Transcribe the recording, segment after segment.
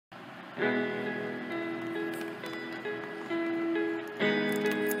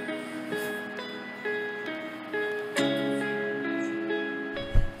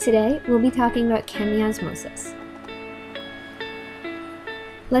Today, we'll be talking about chemiosmosis.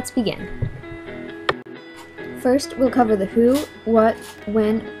 Let's begin. First, we'll cover the who, what,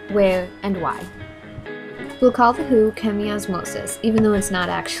 when, where, and why. We'll call the who chemiosmosis, even though it's not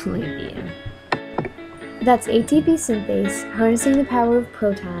actually a being. That's ATP synthase harnessing the power of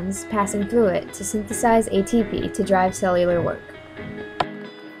protons passing through it to synthesize ATP to drive cellular work.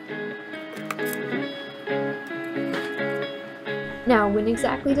 Now, when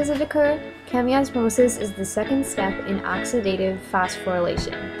exactly does it occur? Chemiosmosis is the second step in oxidative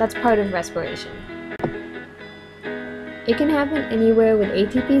phosphorylation. That's part of respiration. It can happen anywhere with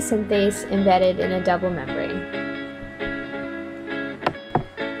ATP synthase embedded in a double membrane.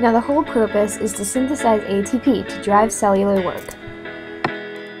 Now, the whole purpose is to synthesize ATP to drive cellular work.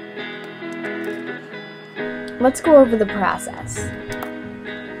 Let's go over the process.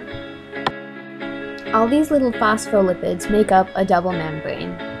 All these little phospholipids make up a double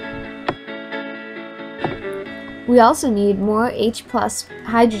membrane. We also need more H+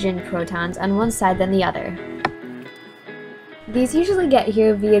 hydrogen protons on one side than the other. These usually get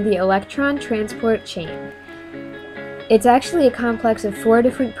here via the electron transport chain. It's actually a complex of 4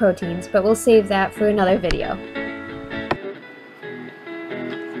 different proteins, but we'll save that for another video.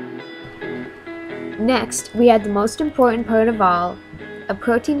 Next, we add the most important part of all, a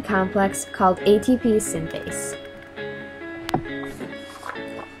protein complex called ATP synthase.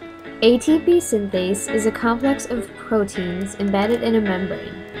 ATP synthase is a complex of proteins embedded in a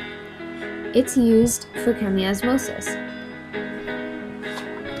membrane. It's used for chemiosmosis.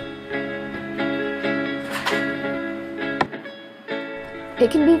 It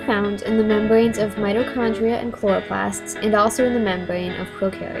can be found in the membranes of mitochondria and chloroplasts, and also in the membrane of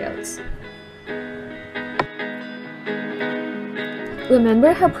prokaryotes.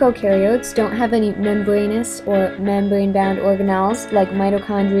 Remember how prokaryotes don't have any membranous or membrane-bound organelles like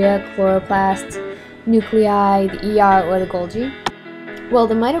mitochondria, chloroplasts, nuclei, the ER, or the Golgi? Well,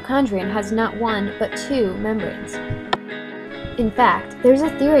 the mitochondrion has not 1, but 2 membranes. In fact, there's a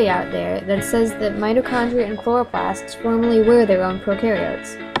theory out there that says that mitochondria and chloroplasts formerly were their own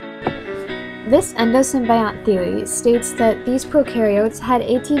prokaryotes. This endosymbiont theory states that these prokaryotes had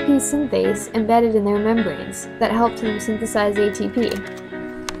ATP synthase embedded in their membranes that helped them synthesize ATP.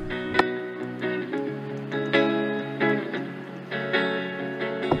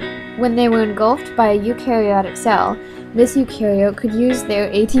 When they were engulfed by a eukaryotic cell, this eukaryote could use their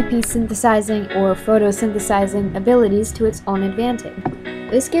ATP synthesizing or photosynthesizing abilities to its own advantage.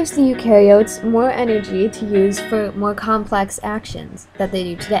 This gives the eukaryotes more energy to use for more complex actions that they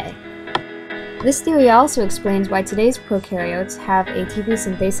do today. This theory also explains why today's prokaryotes have ATP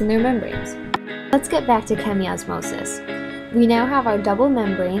synthase in their membranes. Let's get back to chemiosmosis. We now have our double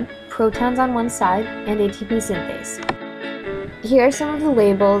membrane, protons on one side, and ATP synthase. Here are some of the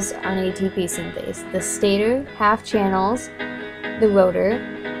labels on ATP synthase: the stator, half channels, the rotor,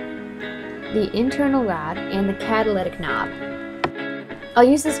 the internal rod, and the catalytic knob. I'll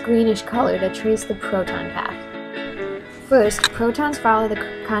use this greenish color to trace the proton path. First, protons follow the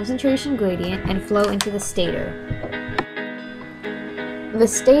concentration gradient and flow into the stator. The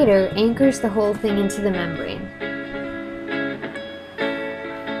stator anchors the whole thing into the membrane.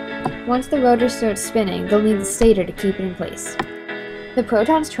 Once the rotor starts spinning, they'll need the stator to keep it in place. The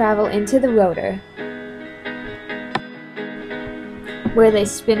protons travel into the rotor, where they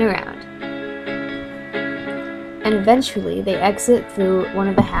spin around, and eventually they exit through one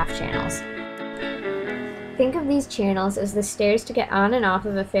of the half channels. Think of these channels as the stairs to get on and off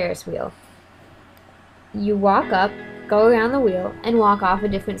of a Ferris wheel. You walk up, go around the wheel, and walk off a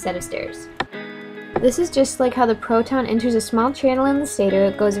different set of stairs. This is just like how the proton enters a small channel in the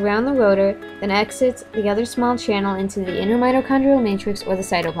stator, goes around the rotor, then exits the other small channel into the inner mitochondrial matrix or the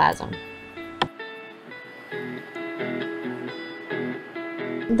cytoplasm.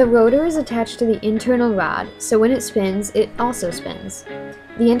 The rotor is attached to the internal rod, so when it spins, it also spins.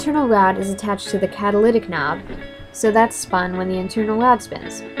 The internal rod is attached to the catalytic knob, so that's spun when the internal rod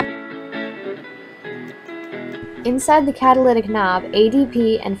spins. Inside the catalytic knob,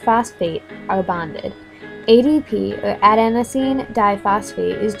 ADP and phosphate are bonded. ADP, or adenosine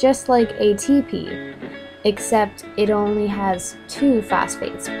diphosphate, is just like ATP, except it only has 2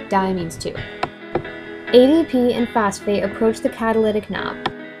 phosphates. Di means 2. ADP and phosphate approach the catalytic knob.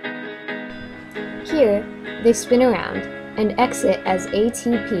 Here, they spin around and exit as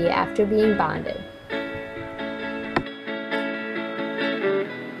ATP after being bonded.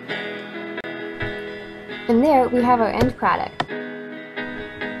 And there we have our end product.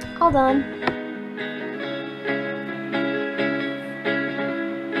 Hold on.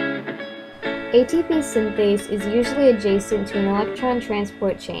 ATP synthase is usually adjacent to an electron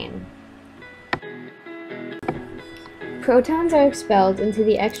transport chain. Protons are expelled into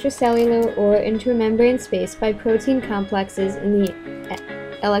the extracellular or intramembrane space by protein complexes in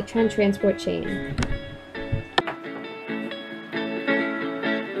the electron transport chain.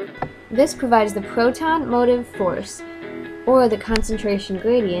 This provides the proton motive force, or the concentration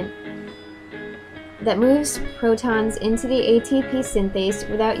gradient, that moves protons into the ATP synthase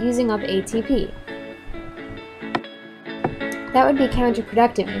without using up ATP. That would be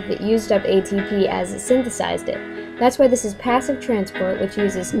counterproductive if it used up ATP as it synthesized it. That's why this is passive transport, which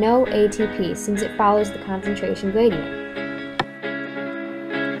uses no ATP since it follows the concentration gradient.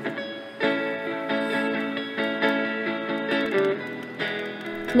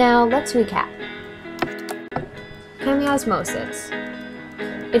 Now let's recap. Chemiosmosis.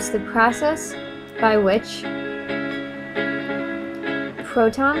 It's the process by which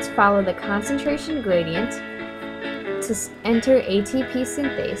protons follow the concentration gradient to enter ATP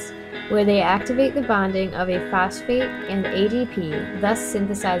synthase, where they activate the bonding of a phosphate and ADP, thus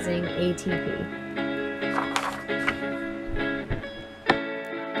synthesizing ATP.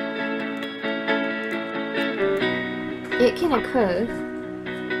 It can occur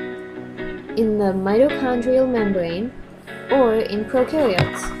in the mitochondrial membrane or in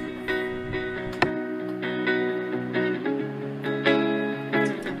prokaryotes.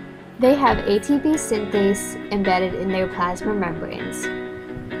 They have ATP synthase embedded in their plasma membranes.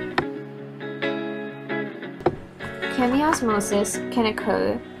 Chemiosmosis can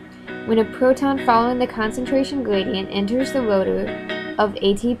occur when a proton following the concentration gradient enters the rotor of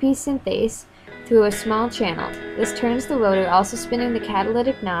ATP synthase through a small channel. This turns the rotor, also spinning the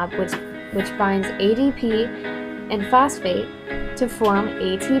catalytic knob, which binds ADP and phosphate to form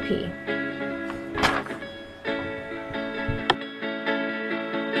ATP.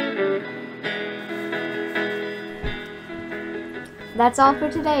 That's all for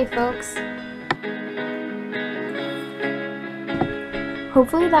today, folks.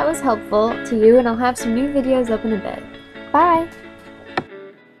 Hopefully that was helpful to you, and I'll have some new videos up in a bit. Bye!